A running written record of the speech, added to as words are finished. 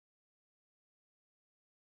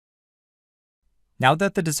Now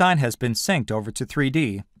that the design has been synced over to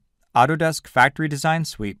 3D, Autodesk Factory Design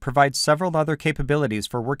Suite provides several other capabilities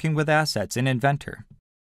for working with assets in Inventor.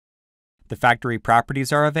 The factory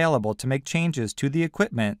properties are available to make changes to the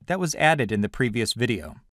equipment that was added in the previous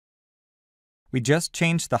video. We just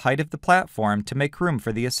changed the height of the platform to make room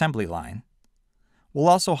for the assembly line. We'll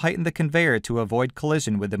also heighten the conveyor to avoid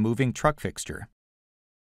collision with the moving truck fixture.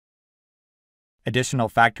 Additional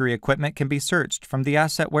factory equipment can be searched from the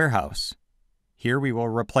Asset Warehouse. Here we will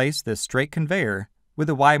replace this straight conveyor with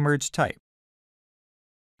a Y-merge type.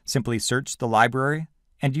 Simply search the library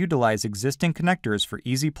and utilize existing connectors for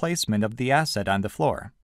easy placement of the asset on the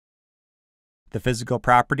floor. The physical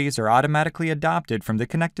properties are automatically adopted from the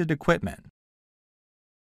connected equipment.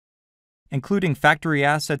 Including factory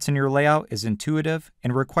assets in your layout is intuitive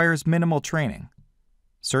and requires minimal training.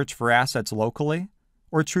 Search for assets locally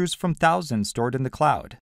or choose from thousands stored in the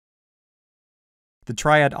cloud. The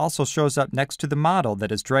triad also shows up next to the model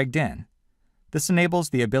that is dragged in. This enables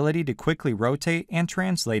the ability to quickly rotate and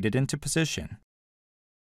translate it into position.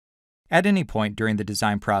 At any point during the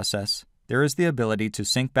design process, there is the ability to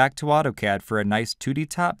sync back to AutoCAD for a nice 2D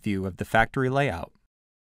top view of the factory layout.